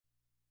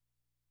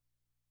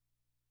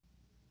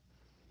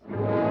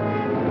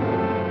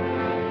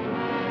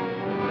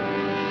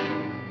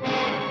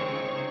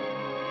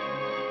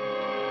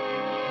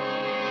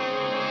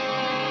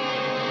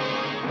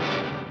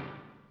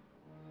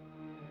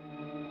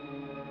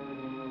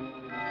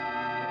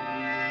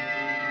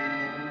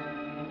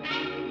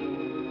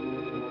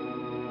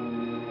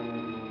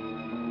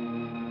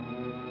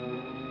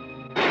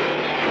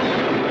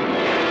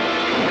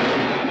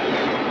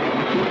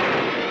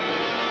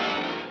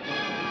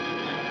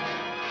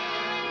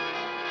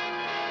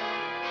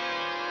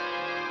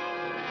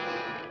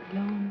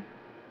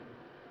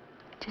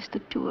Just the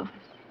two of us.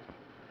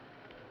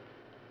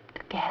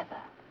 Together.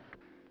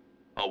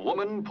 A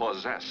woman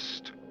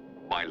possessed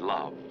by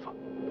love.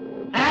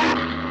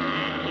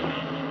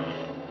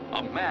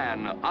 A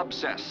man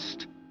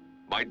obsessed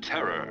by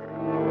terror.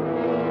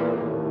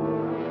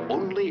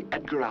 Only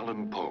Edgar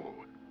Allan Poe,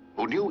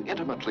 who knew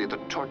intimately the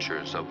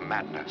tortures of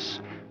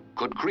madness,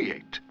 could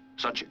create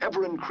such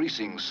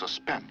ever-increasing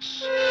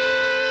suspense.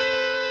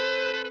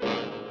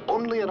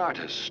 Only an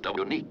artist of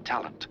unique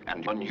talent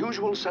and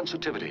unusual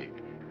sensitivity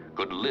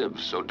could live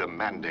so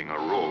demanding a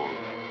role,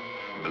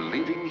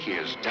 believing he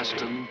is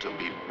destined to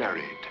be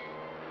buried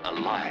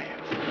alive.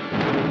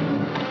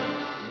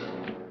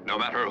 No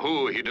matter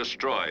who he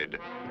destroyed,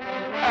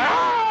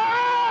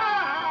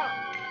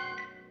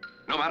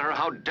 no matter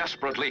how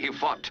desperately he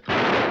fought,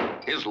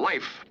 his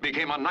life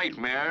became a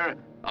nightmare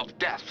of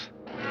death.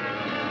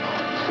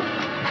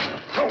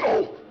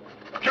 No!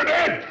 You're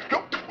dead!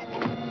 No!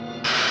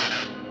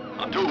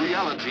 Until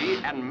reality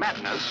and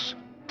madness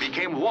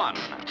became one.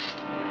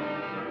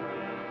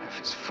 If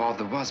his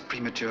father was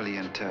prematurely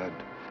interred.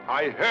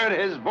 I heard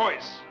his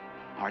voice.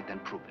 All right, then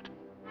prove it.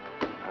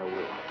 I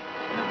will.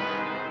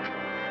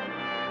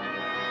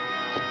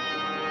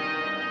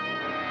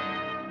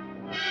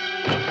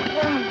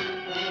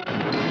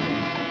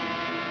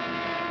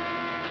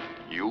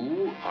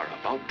 You are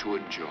about to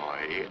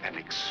enjoy an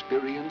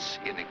experience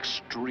in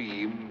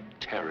extreme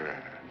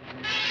terror.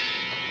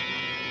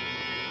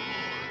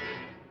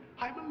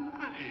 I'm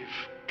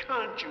alive.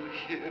 Can't you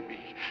hear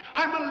me?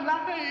 I'm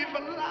alive,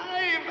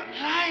 alive,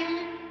 alive.